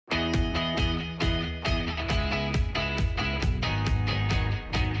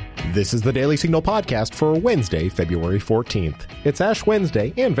This is the Daily Signal podcast for Wednesday, February 14th. It's Ash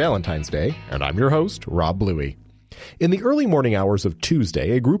Wednesday and Valentine's Day, and I'm your host, Rob Bluey. In the early morning hours of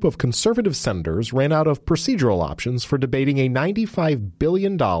Tuesday, a group of conservative senators ran out of procedural options for debating a $95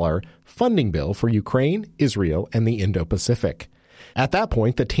 billion funding bill for Ukraine, Israel, and the Indo-Pacific. At that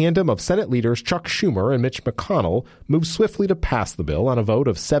point, the tandem of Senate leaders Chuck Schumer and Mitch McConnell moved swiftly to pass the bill on a vote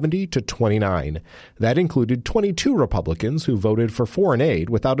of 70 to 29. That included 22 Republicans who voted for foreign aid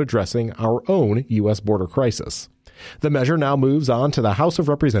without addressing our own U.S. border crisis. The measure now moves on to the House of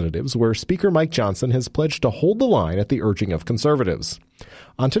Representatives, where Speaker Mike Johnson has pledged to hold the line at the urging of conservatives.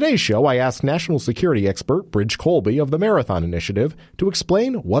 On today's show, I asked national security expert Bridge Colby of the Marathon Initiative to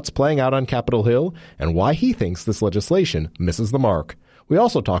explain what's playing out on Capitol Hill and why he thinks this legislation misses the mark. We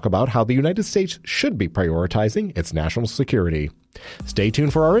also talk about how the United States should be prioritizing its national security. Stay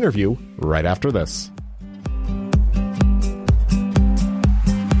tuned for our interview right after this.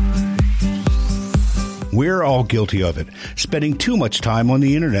 We're all guilty of it, spending too much time on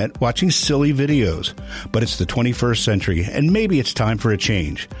the internet watching silly videos. But it's the 21st century, and maybe it's time for a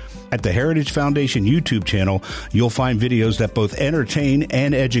change. At the Heritage Foundation YouTube channel, you'll find videos that both entertain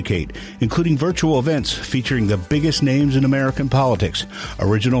and educate, including virtual events featuring the biggest names in American politics,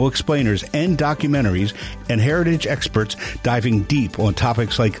 original explainers and documentaries, and heritage experts diving deep on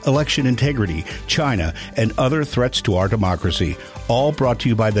topics like election integrity, China, and other threats to our democracy, all brought to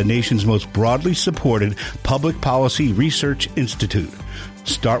you by the nation's most broadly supported public policy research institute.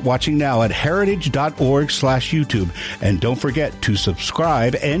 Start watching now at heritage.org/YouTube, and don't forget to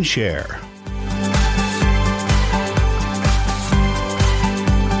subscribe and share.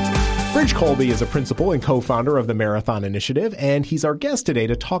 Bridge Colby is a principal and co-founder of the Marathon Initiative, and he's our guest today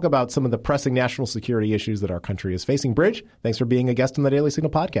to talk about some of the pressing national security issues that our country is facing. Bridge, thanks for being a guest on the Daily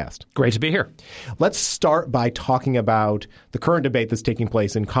Signal podcast. Great to be here. Let's start by talking about the current debate that's taking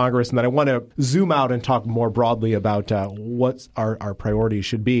place in Congress, and then I want to zoom out and talk more broadly about what our priorities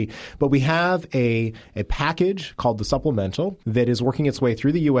should be. But we have a package called the supplemental that is working its way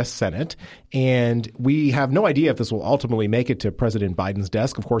through the U.S. Senate, and we have no idea if this will ultimately make it to President Biden's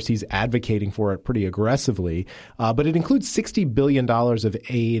desk. Of course, he's advocating for it pretty aggressively, but it includes $60 billion of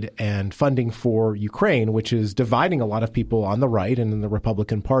aid and funding for Ukraine, which is dividing a lot of people on the right and in the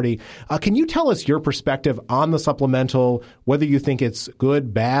Republican Party. Can you tell us your perspective on the supplemental, whether you think it's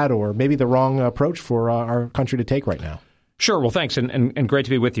good, bad, or maybe the wrong approach for our country to take right now? Sure. Well, thanks, and great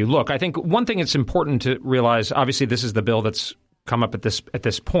to be with you. Look, I think one thing it's important to realize, obviously this is the bill that's come up at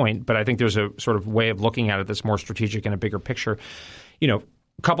this point, but I think there's a sort of way of looking at it that's more strategic and a bigger picture. You know,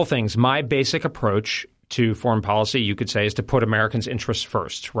 a couple things. My basic approach to foreign policy, you could say, is to put Americans' interests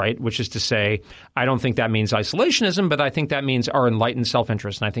first, right? Which is to say, I don't think that means isolationism, but I think that means our enlightened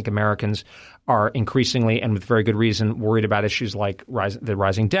self-interest. And I think Americans are increasingly, and with very good reason, worried about issues like the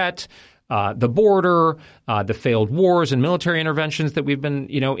rising debt, the border, the failed wars and military interventions that we've been,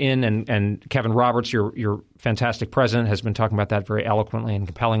 in, and Kevin Roberts, your fantastic president, has been talking about that very eloquently and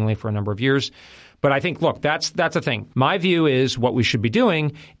compellingly for a number of years. But I think, look, that's a thing. My view is what we should be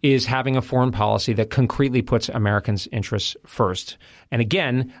doing is having a foreign policy that concretely puts Americans' interests first. And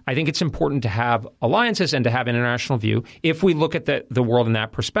again, I think it's important to have alliances and to have an international view. If we look at the world in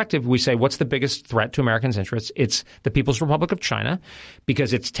that perspective, we say, what's the biggest threat to Americans' interests? It's the People's Republic of China,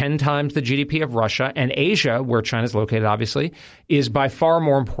 because it's 10 times the GDP of Russia. And Asia, where China is located, obviously, is by far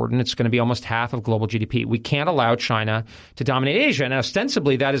more important. It's going to be almost half of global GDP. We can't allow China to dominate Asia. And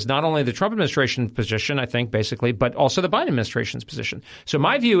ostensibly, that is not only the Trump administration's position, I think, basically, but also the Biden administration's position. So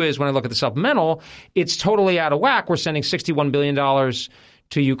my view is, when I look at the supplemental, it's totally out of whack. We're sending $61 billion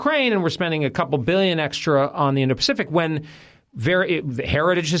to Ukraine, and we're spending a couple billion extra on the Indo-Pacific when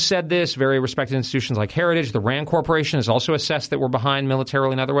Heritage has said this, very respected institutions like Heritage. The RAND Corporation has also assessed that we're behind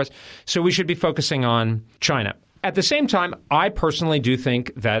militarily and otherwise. So we should be focusing on China. At the same time, I personally do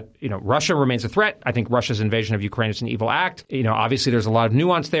think that, Russia remains a threat. I think Russia's invasion of Ukraine is an evil act. Obviously there's a lot of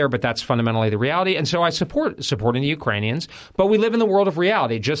nuance there, but that's fundamentally the reality. And so I supporting the Ukrainians. But we live in the world of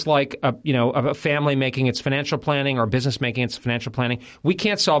reality, just like a family making its financial planning or a business making its financial planning. We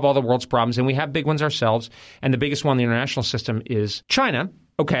can't solve all the world's problems, and we have big ones ourselves. And the biggest one in the international system is China.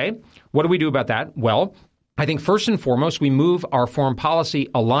 Okay, what do we do about that? Well, I think first and foremost, we move our foreign policy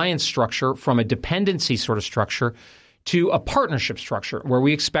alliance structure from a dependency sort of structure to a partnership structure where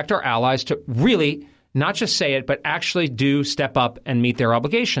we expect our allies to really not just say it, but actually do step up and meet their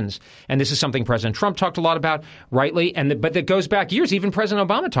obligations. And this is something President Trump talked a lot about, rightly, but that goes back years. Even President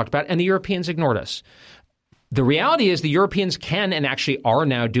Obama talked about it, and the Europeans ignored us. The reality is the Europeans can and actually are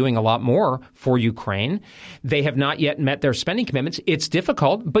now doing a lot more for Ukraine. They have not yet met their spending commitments. It's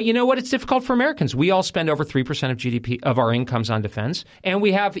difficult, but you know what? It's difficult for Americans. We all spend over 3% of GDP of our incomes on defense, and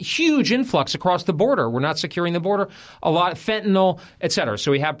we have huge influx across the border. We're not securing the border, a lot of fentanyl, et cetera.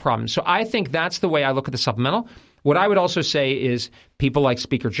 So we have problems. So I think that's the way I look at the supplemental. What I would also say is people like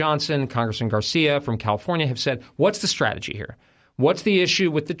Speaker Johnson, Congressman Garcia from California have said, what's the strategy here? What's the issue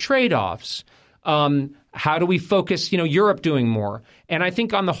with the trade-offs? How do we focus, Europe doing more? And I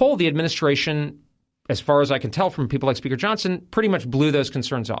think on the whole, the administration, as far as I can tell from people like Speaker Johnson, pretty much blew those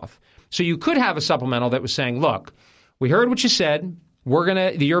concerns off. So you could have a supplemental that was saying, look, we heard what you said.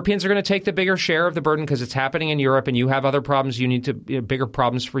 The Europeans are going to take the bigger share of the burden because it's happening in Europe and you have other problems. You need to, bigger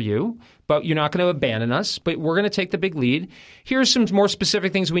problems for you, but you're not going to abandon us. But we're going to take the big lead. Here's some more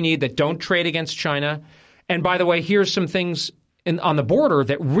specific things we need that don't trade against China. And by the way, here's some things on the border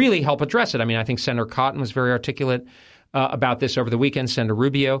that really help address it. I mean, I think Senator Cotton was very articulate about this over the weekend, Senator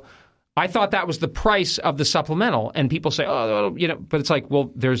Rubio. I thought that was the price of the supplemental. And people say, but it's like,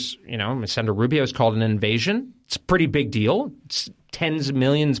 well, there's, Senator Rubio is called an invasion. It's a pretty big deal. It's tens of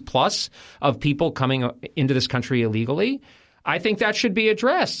millions plus of people coming into this country illegally. I think that should be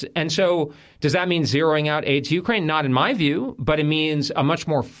addressed. And so does that mean zeroing out aid to Ukraine? Not in my view, but it means a much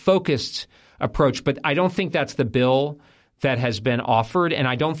more focused approach. But I don't think that's the bill that has been offered. And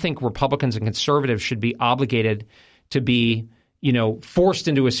I don't think Republicans and conservatives should be obligated to be, forced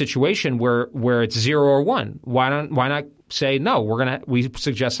into a situation where it's 0 or 1. Why not say, no, we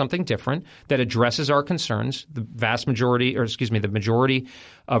suggest something different that addresses our concerns. The majority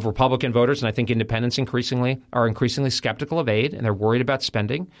of Republican voters, and I think independents are increasingly skeptical of aid, and they're worried about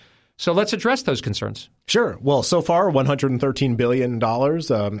spending. So let's address those concerns. Sure. Well, so far, $113 billion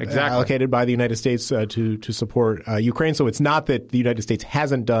allocated by the United States to support Ukraine. So it's not that the United States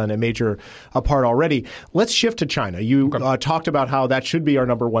hasn't done a major part already. Let's shift to China. You talked about how that should be our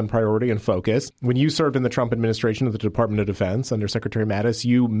number one priority and focus. When you served in the Trump administration of the Department of Defense under Secretary Mattis,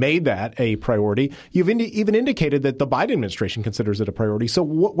 you made that a priority. You've even indicated that the Biden administration considers it a priority. So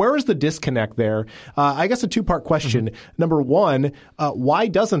where is the disconnect there? I guess a two-part question. Mm-hmm. Number one, why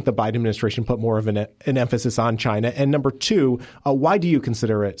doesn't the Biden administration put more of an emphasis on China? And number two, why do you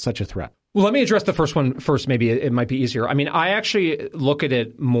consider it such a threat? Well, let me address the first one first. Maybe it might be easier. I mean, I actually look at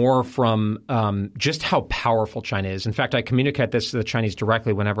it more from just how powerful China is. In fact, I communicate this to the Chinese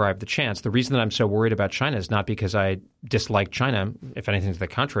directly whenever I have the chance. The reason that I'm so worried about China is not because I dislike China, if anything to the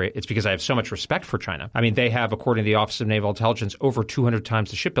contrary. It's because I have so much respect for China. I mean, they have, according to the Office of Naval Intelligence, over 200 times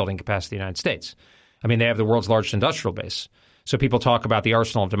the shipbuilding capacity of the United States. I mean, they have the world's largest industrial base. So people talk about the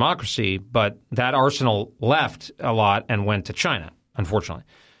arsenal of democracy, but that arsenal left a lot and went to China, unfortunately.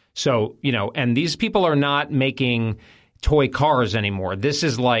 So, and these people are not making toy cars anymore. This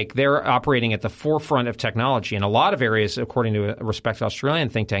is like they're operating at the forefront of technology. In a lot of areas, according to a respected Australian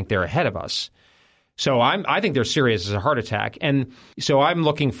think tank, they're ahead of us. So I think they're serious as a heart attack. And so I'm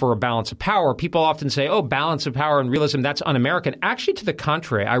looking for a balance of power. People often say, balance of power and realism, that's un-American. Actually, to the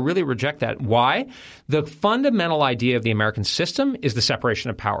contrary, I really reject that. Why? The fundamental idea of the American system is the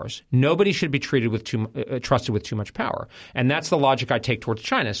separation of powers. Nobody should be trusted with too much power. And that's the logic I take towards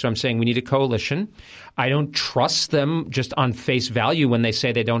China. So I'm saying we need a coalition. I don't trust them just on face value when they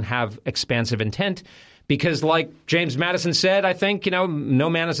say they don't have expansive intent. Because like James Madison said, I think, no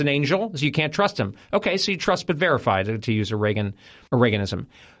man is an angel, so you can't trust him. Okay, so you trust but verify, to use a Reaganism.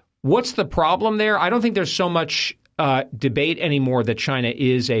 What's the problem there? I don't think there's so much debate anymore that China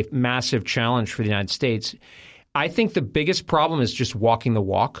is a massive challenge for the United States. I think the biggest problem is just walking the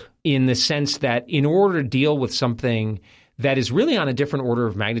walk, in the sense that in order to deal with something that is really on a different order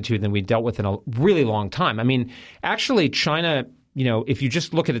of magnitude than we dealt with in a really long time. I mean, actually, China – if you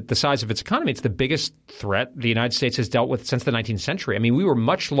just look at it, the size of its economy, it's the biggest threat the United States has dealt with since the 19th century. I mean, we were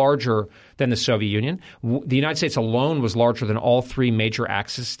much larger than the Soviet Union. The United States alone was larger than all three major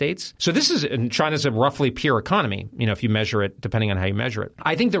Axis states. So China's a roughly peer economy, if you measure it, depending on how you measure it.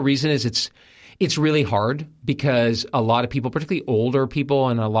 I think the reason is it's really hard because a lot of people, particularly older people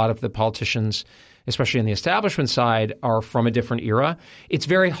and a lot of the politicians, especially on the establishment side, are from a different era. It's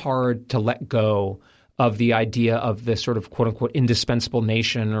very hard to let go of the idea of this sort of quote-unquote indispensable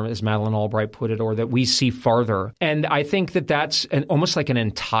nation, or as Madeleine Albright put it, or that we see farther. And I think that that's almost like an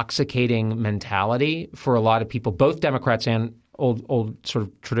intoxicating mentality for a lot of people, both Democrats and old sort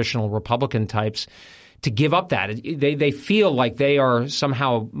of traditional Republican types, to give up that. They feel like they are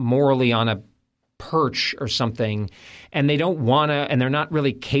somehow morally on a perch or something, and they don't want to, and they're not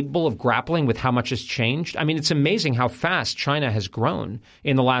really capable of grappling with how much has changed. I mean, it's amazing how fast China has grown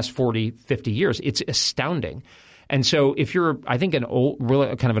in the last 40, 50 years. It's astounding. And so if you're, I think, an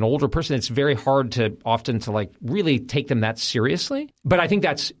older person, it's very hard to often to like really take them that seriously. But I think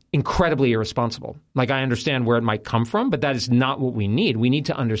that's incredibly irresponsible. Like, I understand where it might come from, but that is not what we need. We need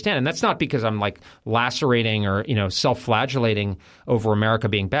to understand. And that's not because I'm like lacerating or, self-flagellating over America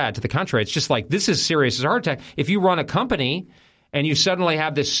being bad. To the contrary, it's just like, this is serious as a heart attack. If you run a company and you suddenly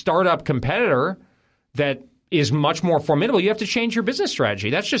have this startup competitor that is much more formidable, you have to change your business strategy.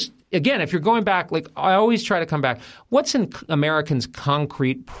 That's just, again, if you're going back, like I always try to come back, what's in Americans'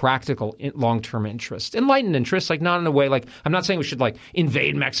 concrete, practical, long-term interest? Enlightened interest, like not in a way like, I'm not saying we should like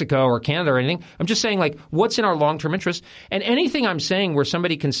invade Mexico or Canada or anything. I'm just saying like, what's in our long-term interest? And anything I'm saying where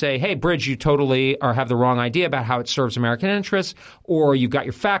somebody can say, hey, Bridge, you totally have the wrong idea about how it serves American interests, or you got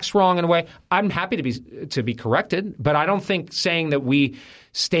your facts wrong in a way, I'm happy to be corrected. But I don't think saying that we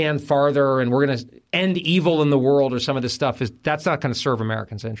stand farther and we're going to end evil in the world or some of this stuff that's not going to serve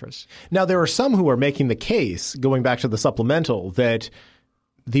Americans' interests. Now, there are some who are making the case, going back to the supplemental, that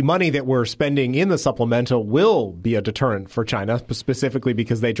the money that we're spending in the supplemental will be a deterrent for China, specifically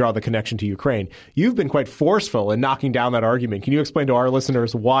because they draw the connection to Ukraine. You've been quite forceful in knocking down that argument. Can you explain to our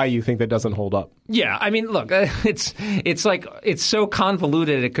listeners why you think that doesn't hold up? Yeah, I mean, look, it's like it's so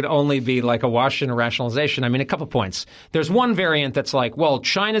convoluted it could only be like a Washington rationalization. I mean, a couple points. There's one variant that's like, well,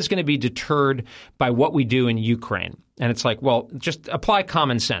 China's going to be deterred by what we do in Ukraine. And it's like, well, just apply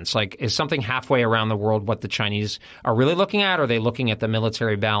common sense. Like, is something halfway around the world what the Chinese are really looking at? Or are they looking at the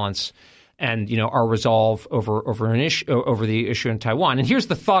military balance and, our resolve over the issue in Taiwan? And here's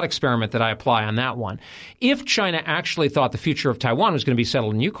the thought experiment that I apply on that one. If China actually thought the future of Taiwan was going to be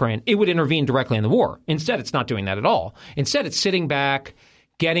settled in Ukraine, it would intervene directly in the war. Instead, it's not doing that at all. Instead, it's sitting back,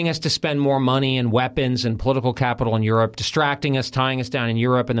 getting us to spend more money and weapons and political capital in Europe, distracting us, tying us down in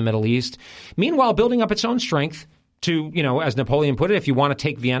Europe and the Middle East. Meanwhile, building up its own strength to, as Napoleon put it, if you want to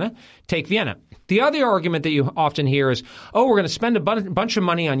take Vienna, take Vienna. The other argument that you often hear is, oh, we're going to spend a bunch of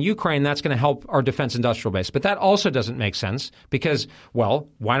money on Ukraine. That's going to help our defense industrial base. But that also doesn't make sense because, well,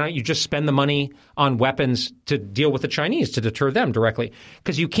 why don't you just spend the money on weapons to deal with the Chinese, to deter them directly?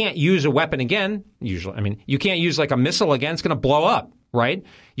 Because you can't use a weapon again, usually. I mean, you can't use like a missile again. It's going to blow up. Right?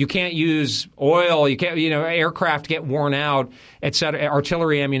 You can't use oil. You can't, aircraft get worn out, et cetera,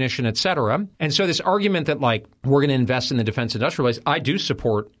 artillery ammunition, et cetera. And so this argument that like we're going to invest in the defense industrial base, I do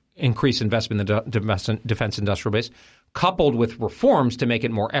support increased investment in the defense industrial base, coupled with reforms to make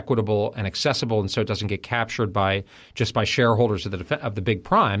it more equitable and accessible, and so it doesn't get captured by shareholders of the big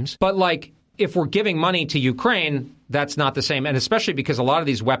primes. But like, if we're giving money to Ukraine, that's not the same. And especially because a lot of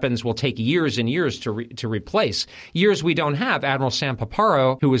these weapons will take years and years to replace. Years we don't have. Admiral Sam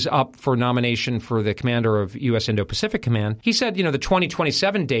Paparo, who was up for nomination for the commander of U.S. Indo-Pacific Command, he said, the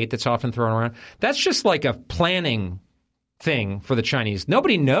 2027 date that's often thrown around, that's just like a planning thing for the Chinese.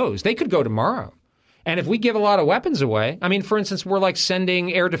 Nobody knows. They could go tomorrow. And if we give a lot of weapons away, I mean, for instance, we're like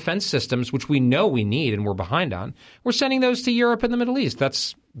sending air defense systems, which we know we need and we're behind on. We're sending those to Europe and the Middle East.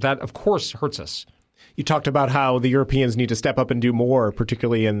 That, of course, hurts us. You talked about how the Europeans need to step up and do more,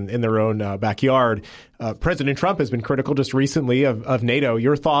 particularly in their own backyard. President Trump has been critical just recently of NATO.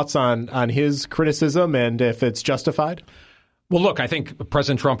 Your thoughts on his criticism and if it's justified? Well, look, I think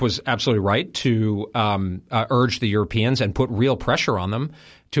President Trump was absolutely right to urge the Europeans and put real pressure on them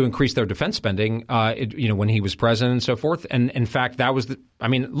to increase their defense spending, when he was president and so forth. And in fact, that was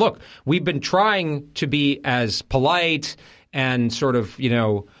look, we've been trying to be as polite and sort of,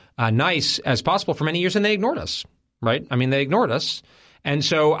 nice as possible for many years, and they ignored us, right? I mean, they ignored us. And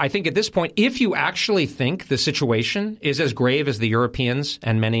so I think at this point, if you actually think the situation is as grave as the Europeans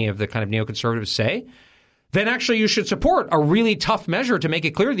and many of the kind of neoconservatives say, then actually you should support a really tough measure to make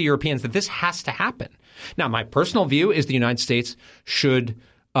it clear to the Europeans that this has to happen. Now, my personal view is the United States should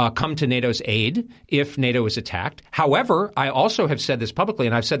come to NATO's aid if NATO is attacked. However, I also have said this publicly,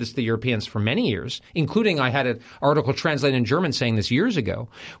 and I've said this to the Europeans for many years, including I had an article translated in German saying this years ago.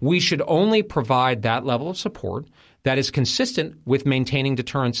 We should only provide that level of support that is consistent with maintaining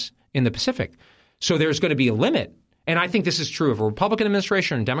deterrence in the Pacific. So there's going to be a limit. And I think this is true of a Republican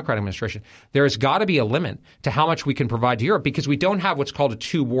administration and Democratic administration. There has got to be a limit to how much we can provide to Europe because we don't have what's called a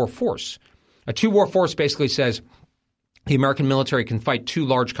two-war force. A two-war force basically says the American military can fight two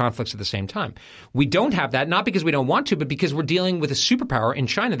large conflicts at the same time. We don't have that, not because we don't want to, but because we're dealing with a superpower in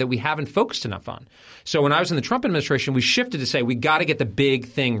China that we haven't focused enough on. So when I was in the Trump administration, we shifted to say we got to get the big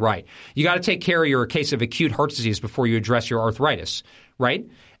thing right. You got to take care of your case of acute heart disease before you address your arthritis, right?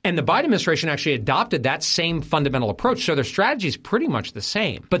 And the Biden administration actually adopted that same fundamental approach. So their strategy is pretty much the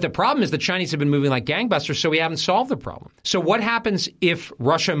same. But the problem is the Chinese have been moving like gangbusters, so we haven't solved the problem. So what happens if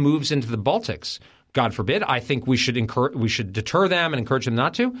Russia moves into the Baltics? God forbid. I think we should deter them and encourage them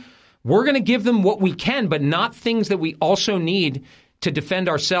not to. we're going to give them what we can, but not things that we also need to defend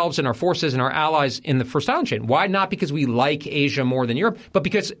ourselves and our forces and our allies in the first island chain. Why? Not because we like Asia more than Europe, but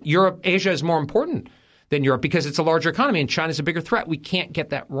because Asia is more important than Europe because it's a larger economy and China's a bigger threat. We can't get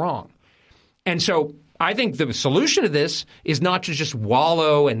that wrong. And so I think the solution to this is not to just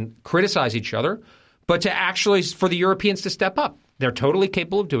wallow and criticize each other, but to actually for the Europeans to step up. They're totally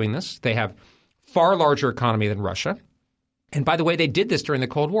capable of doing this. They have far larger economy than Russia. And by the way, they did this during the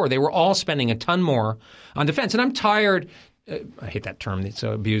Cold War. They were all spending a ton more on defense. And I'm tired – I hate that term. It's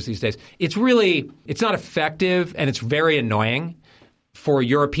so abused these days. It's not effective and it's very annoying for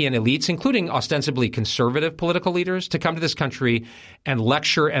European elites, including ostensibly conservative political leaders, to come to this country and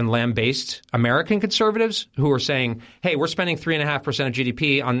lecture and lambaste American conservatives who are saying, hey, we're spending 3.5% of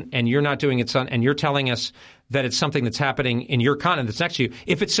GDP and you're not doing it, and you're telling us that it's something that's happening in your continent that's next to you.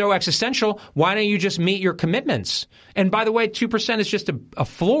 If it's so existential, why don't you just meet your commitments? And by the way, 2% is just a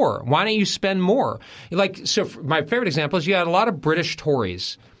floor. Why don't you spend more? So my favorite example is you had a lot of British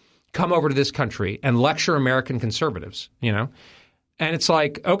Tories come over to this country and lecture American conservatives, And it's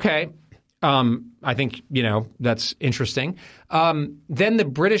like, okay, I think, that's interesting. Then the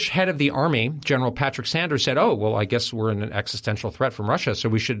British head of the army, General Patrick Sanders, said, oh, well, I guess we're in an existential threat from Russia, so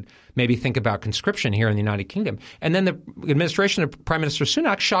we should maybe think about conscription here in the United Kingdom. And then the administration of Prime Minister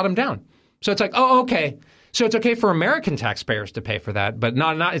Sunak shot him down. So it's like, oh, okay. So it's okay for American taxpayers to pay for that, but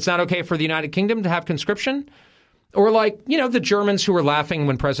it's not okay for the United Kingdom to have conscription? Or the Germans who were laughing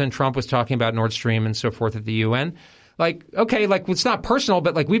when President Trump was talking about Nord Stream and so forth at the UN. It's not personal,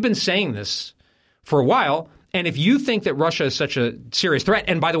 but we've been saying this for a while. And if you think that Russia is such a serious threat,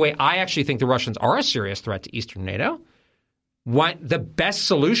 and by the way, I actually think the Russians are a serious threat to Eastern NATO, the best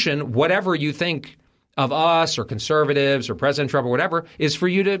solution, whatever you think of us or conservatives or President Trump or whatever, is for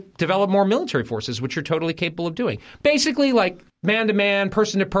you to develop more military forces, which you're totally capable of doing. Basically, man to man,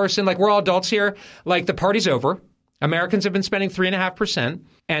 person to person, we're all adults here. The party's over. Americans have been spending 3.5%,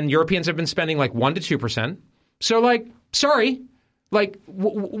 and Europeans have been spending 1 to 2%. So, sorry,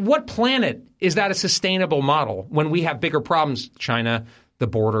 what planet is that a sustainable model when we have bigger problems? China, the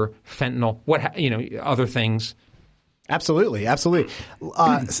border, fentanyl, other things. Absolutely.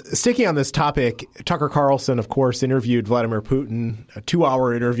 Sticking on this topic, Tucker Carlson, of course, interviewed Vladimir Putin. A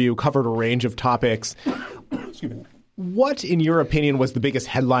 2-hour interview, covered a range of topics. Excuse me. What, in your opinion, was the biggest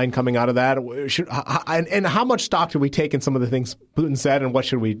headline coming out of that? And how much stock do we take in some of the things Putin said, and what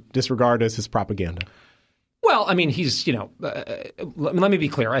should we disregard as his propaganda? Well, I mean, he's, let me be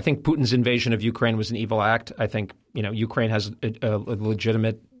clear. I think Putin's invasion of Ukraine was an evil act. I think, Ukraine has a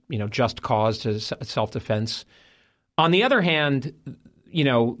legitimate, just cause to self-defense. On the other hand,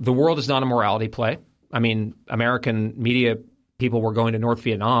 the world is not a morality play. I mean, American media people were going to North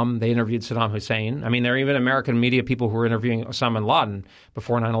Vietnam. They interviewed Saddam Hussein. I mean, there are even American media people who were interviewing Osama bin Laden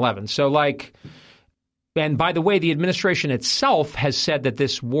before 9/11. So and by the way, the administration itself has said that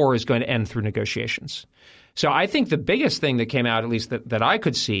this war is going to end through negotiations. So I think the biggest thing that came out, at least that I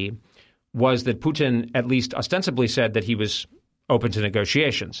could see, was that Putin at least ostensibly said that he was open to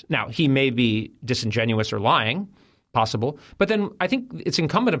negotiations. Now, he may be disingenuous or lying, possible, but then I think it's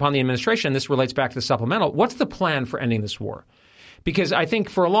incumbent upon the administration, and this relates back to the supplemental, what's the plan for ending this war? Because I think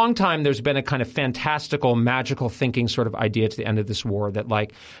for a long time there's been a kind of fantastical, magical thinking sort of idea to the end of this war that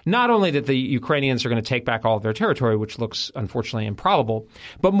not only that the Ukrainians are going to take back all of their territory, which looks unfortunately improbable,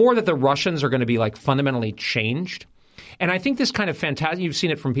 but more that the Russians are going to be fundamentally changed. And I think this kind of you've seen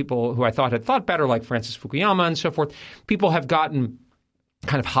it from people who I thought had thought better, like Francis Fukuyama and so forth. People have gotten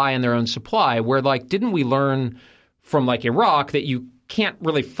kind of high in their own supply where didn't we learn from Iraq that you can't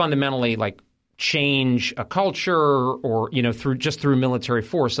really fundamentally change a culture or, through military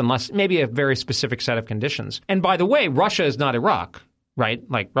force unless maybe a very specific set of conditions. And by the way, Russia is not Iraq, right?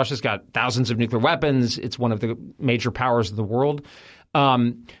 Russia's got thousands of nuclear weapons. It's one of the major powers of the world.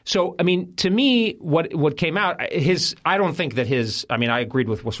 So, I mean, to me, what came out, I don't think that I agreed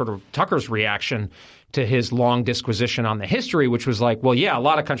with sort of Tucker's reaction to his long disquisition on the history, which was well, yeah, a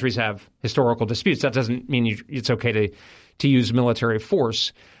lot of countries have historical disputes. That doesn't mean it's okay to use military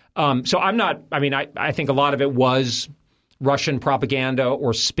force. So I'm not – I think a lot of it was Russian propaganda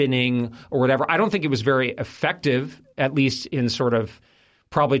or spinning or whatever. I don't think it was very effective, at least in sort of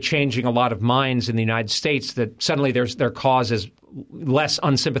probably changing a lot of minds in the United States that suddenly their cause is less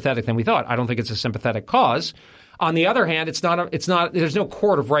unsympathetic than we thought. I don't think it's a sympathetic cause. On the other hand, it's not there's no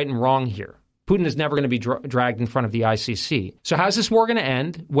court of right and wrong here. Putin is never going to be dragged in front of the ICC. So how's this war going to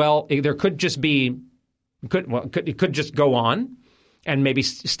end? Well, there could just be – it could just go on and maybe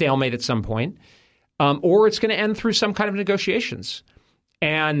stalemate at some point, or it's going to end through some kind of negotiations.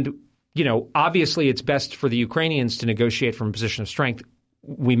 And, obviously it's best for the Ukrainians to negotiate from a position of strength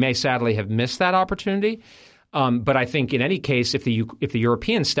we may sadly have missed that opportunity. But I think in any case, if the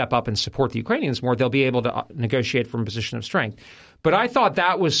Europeans step up and support the Ukrainians more, they'll be able to negotiate from a position of strength. But I thought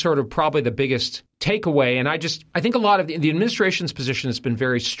that was sort of probably the biggest takeaway. And I think a lot of the administration's position has been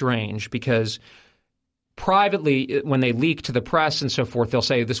very strange because privately, when they leak to the press and so forth, they'll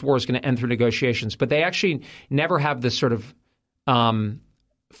say this war is going to end through negotiations. But they actually never have this sort of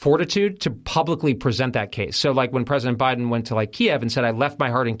fortitude to publicly present that case. So like when President Biden went to like Kiev and said, I left my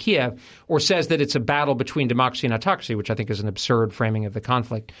heart in Kiev, or says that it's a battle between democracy and autocracy, which I think is an absurd framing of the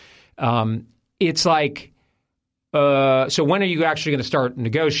conflict. It's like, so when are you actually going to start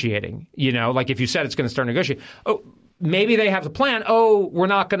negotiating? You know, like if you said it's going to start negotiating, maybe they have the plan. Oh, we're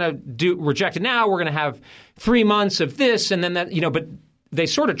not going to reject it now. We're going to have 3 months of this and then that, but they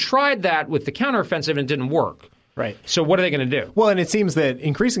sort of tried that with the counteroffensive and it didn't work. Right. So what are they going to do? Well, and it seems that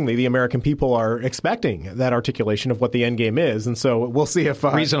increasingly the American people are expecting that articulation of what the end game is, and so we'll see if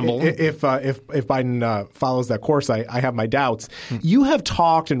reasonable if Biden follows that course. I have my doubts. You have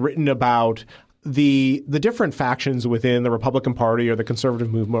talked and written about the different factions within the Republican Party or the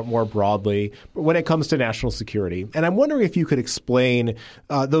conservative movement more broadly when it comes to national security. And I'm wondering if you could explain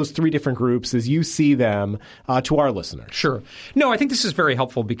those three different groups as you see them to our listeners. Sure. No, I think this is very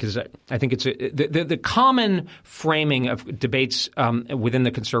helpful because I think it's the common framing of debates within the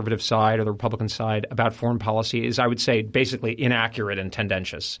conservative side or the Republican side about foreign policy is, I would say, basically inaccurate and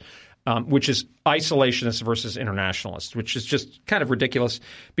tendentious. Which is isolationist versus internationalist, which is just kind of ridiculous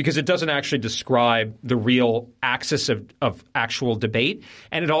because it doesn't actually describe the real axis of actual debate.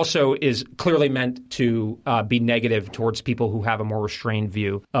 And it also is clearly meant to be negative towards people who have a more restrained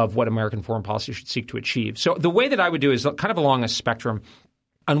view of what American foreign policy should seek to achieve. So the way that I would do is kind of along a spectrum.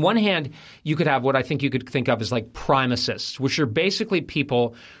 On one hand, you could have what I think you could think of as like primacists, which are basically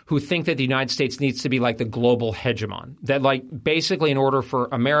people who think that the United States needs to be like the global hegemon. That like basically in order for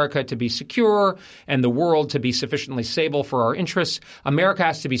America to be secure and the world to be sufficiently stable for our interests, America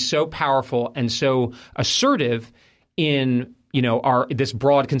has to be so powerful and so assertive in this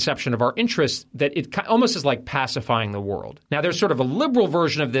broad conception of our interests that it almost is like pacifying the world. Now, there's sort of a liberal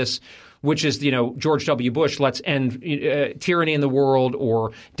version of this, which is, George W. Bush, let's end tyranny in the world,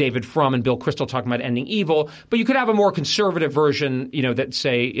 or David Frum and Bill Kristol talking about ending evil. But you could have a more conservative version, that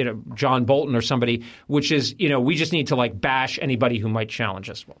say, John Bolton or somebody, which is, we just need to like bash anybody who might challenge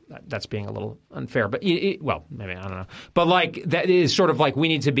us. Well, that's being a little unfair, but maybe, I don't know. But like that is sort of like we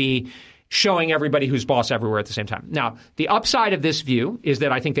need to be showing everybody who's boss everywhere at the same time. Now, the upside of this view is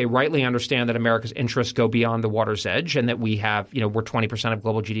that I think they rightly understand that America's interests go beyond the water's edge and that we have, we're 20% of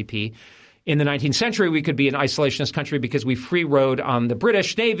global GDP. In the 19th century, we could be an isolationist country because we free rode on the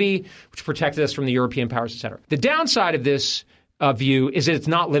British Navy, which protected us from the European powers, et cetera. The downside of this view is that it's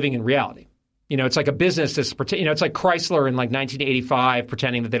not living in reality. It's like a business that's it's like Chrysler in like 1985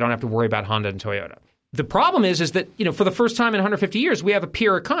 pretending that they don't have to worry about Honda and Toyota. The problem is that, for the first time in 150 years, we have a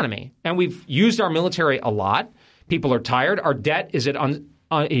peer economy, and we've used our military a lot. People are tired. Our debt is at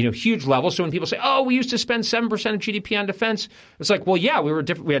huge levels. So when people say, "Oh, we used to spend 7% of GDP on defense," it's like, well, yeah,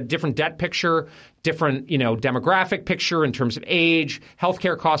 we had different debt picture, different demographic picture in terms of age,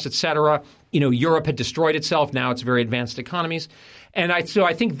 healthcare costs, et cetera. Europe had destroyed itself. Now it's very advanced economies. And so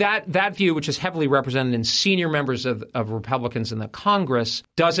I think that view, which is heavily represented in senior members of Republicans in the Congress,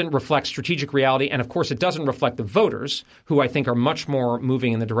 doesn't reflect strategic reality. And, of course, it doesn't reflect the voters, who I think are much more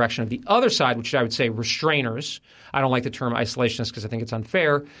moving in the direction of the other side, which I would say restrainers. I don't like the term isolationists because I think it's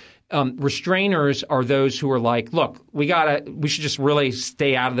unfair. Restrainers are those who are like, look, we should just really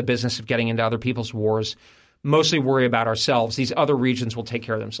stay out of the business of getting into other people's wars, mostly worry about ourselves. These other regions will take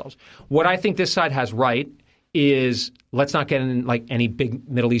care of themselves. What I think this side has right is let's not get in like any big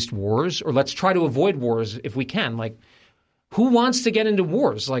Middle East wars, or let's try to avoid wars if we can. Like, who wants to get into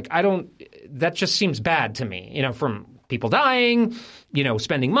wars? Like, that just seems bad to me, from people dying,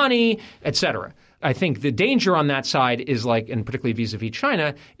 spending money, et cetera. I think the danger on that side is like, and particularly vis-a-vis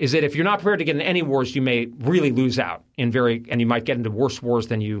China, is that if you're not prepared to get into any wars, you may really lose out and you might get into worse wars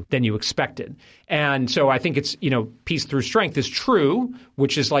than you expected. And so I think it's, peace through strength is true,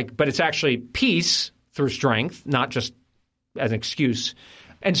 which is like, but it's actually peace through strength, not just as an excuse.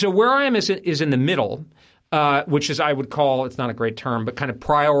 And so where I am is in the middle, which is I would call, it's not a great term, but kind of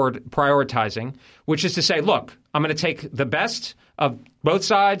prioritizing, which is to say, look, I'm going to take the best of both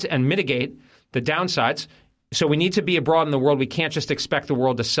sides and mitigate the downsides. So we need to be abroad in the world. We can't just expect the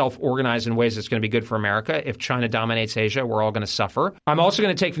world to self-organize in ways that's going to be good for America. If China dominates Asia, we're all going to suffer. I'm also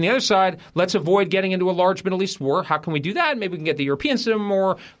going to take from the other side, let's avoid getting into a large Middle East war. How can we do that? Maybe we can get the Europeans to do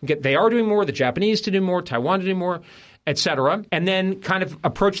more. They are doing more, the Japanese to do more, Taiwan to do more, et cetera. And then kind of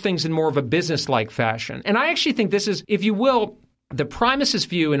approach things in more of a business-like fashion. And I actually think this is, if you will, The primacist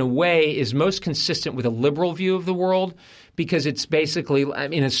view, in a way, is most consistent with a liberal view of the world because it's basically,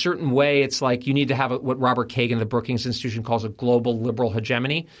 in a certain way, it's like you need to have what Robert Kagan of the Brookings Institution calls a global liberal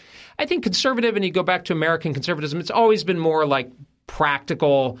hegemony. I think conservative, and you go back to American conservatism, it's always been more like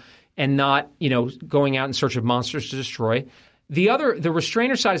practical and not, going out in search of monsters to destroy. The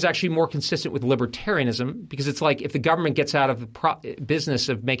restrainer side is actually more consistent with libertarianism because it's like if the government gets out of the business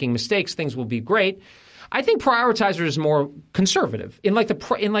of making mistakes, things will be great. I think prioritizer is more conservative in like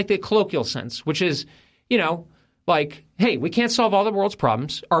the colloquial sense, which is, hey, we can't solve all the world's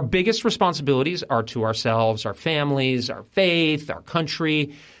problems. Our biggest responsibilities are to ourselves, our families, our faith, our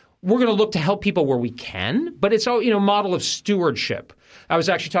country. We're going to look to help people where we can, but it's all, model of stewardship. I was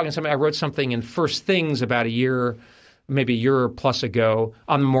actually talking to somebody, I wrote something in First Things about maybe a year plus ago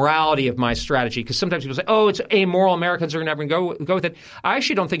on the morality of my strategy because sometimes people say, oh, it's amoral. Americans are never going to go with it. I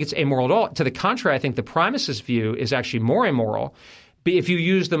actually don't think it's amoral at all. To the contrary, I think the primacist view is actually more immoral if you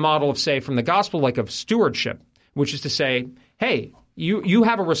use the model of, say, from the gospel, like of stewardship, which is to say, hey, you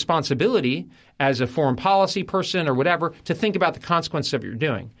have a responsibility as a foreign policy person or whatever to think about the consequences of what you're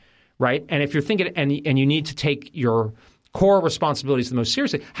doing, right? And if you're thinking and you need to take your core responsibilities the most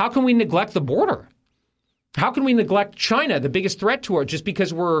seriously, how can we neglect the border? How can we neglect China, the biggest threat to it, just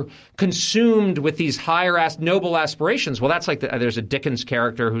because we're consumed with these higher noble aspirations? Well, that's like there's a Dickens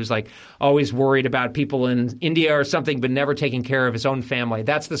character who's like always worried about people in India or something, but never taking care of his own family.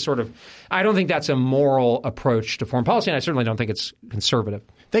 That's the sort of – I don't think that's a moral approach to foreign policy, and I certainly don't think it's conservative.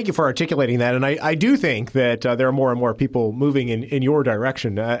 Thank you for articulating that. And I do think that there are more and more people moving in your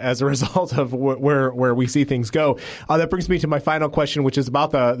direction as a result of where we see things go. That brings me to my final question, which is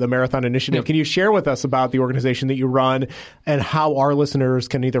about the Marathon Initiative. Yeah. Can you share with us about the organization that you run and how our listeners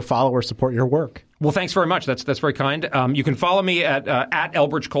can either follow or support your work? Well, thanks very much. That's very kind. You can follow me at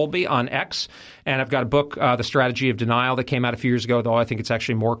Elbridge Colby on X, and I've got a book, The Strategy of Denial, that came out a few years ago, though I think it's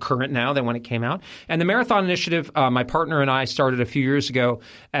actually more current now than when it came out. And the Marathon Initiative, my partner and I started a few years ago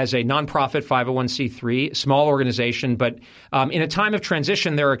as a nonprofit 501c3, small organization. But in a time of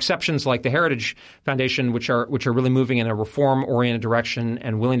transition, there are exceptions like the Heritage Foundation, which are really moving in a reform-oriented direction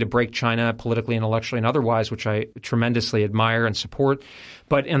and willing to break China politically, intellectually, and otherwise, which I tremendously admire and support.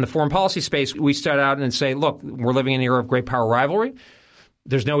 But in the foreign policy space, we start out and say, look, we're living in an era of great power rivalry.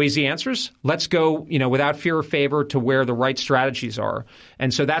 There's no easy answers. Let's go, without fear or favor to where the right strategies are.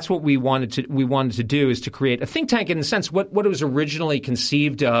 And so that's what we wanted to do is to create a think tank in the sense what it was originally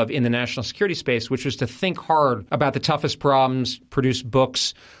conceived of in the national security space, which was to think hard about the toughest problems, produce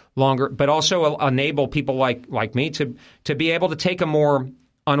books longer, but also enable people like me to be able to take a more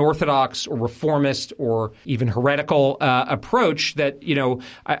unorthodox or reformist or even heretical approach that,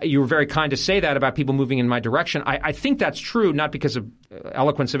 you were very kind to say that about people moving in my direction. I think that's true, not because of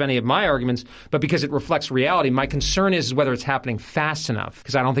eloquence of any of my arguments, but because it reflects reality. My concern is whether it's happening fast enough,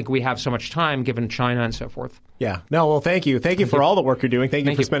 because I don't think we have so much time given China and so forth. Yeah. No, well, thank you. Thank you for all the work you're doing. Thank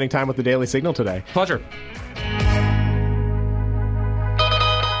you for spending time with the Daily Signal today. Pleasure.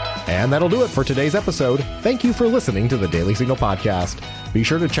 And that'll do it for today's episode. Thank you for listening to the Daily Signal podcast. Be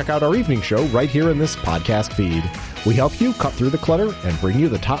sure to check out our evening show right here in this podcast feed. We help you cut through the clutter and bring you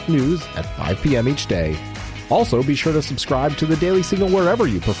the top news at 5 p.m. each day. Also, be sure to subscribe to the Daily Signal wherever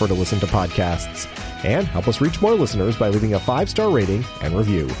you prefer to listen to podcasts. And help us reach more listeners by leaving a 5-star rating and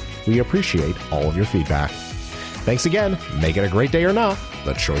review. We appreciate all of your feedback. Thanks again. Make it a great day or not.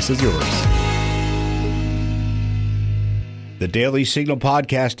 The choice is yours. The Daily Signal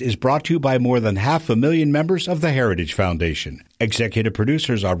podcast is brought to you by more than 500,000 members of the Heritage Foundation. Executive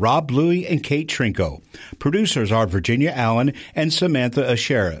producers are Rob Bluey and Kate Trinko. Producers are Virginia Allen and Samantha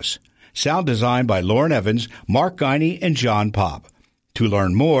Asheris. Sound design by Lauren Evans, Mark Guiney, and John Pop. To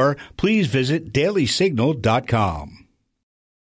learn more, please visit dailysignal.com.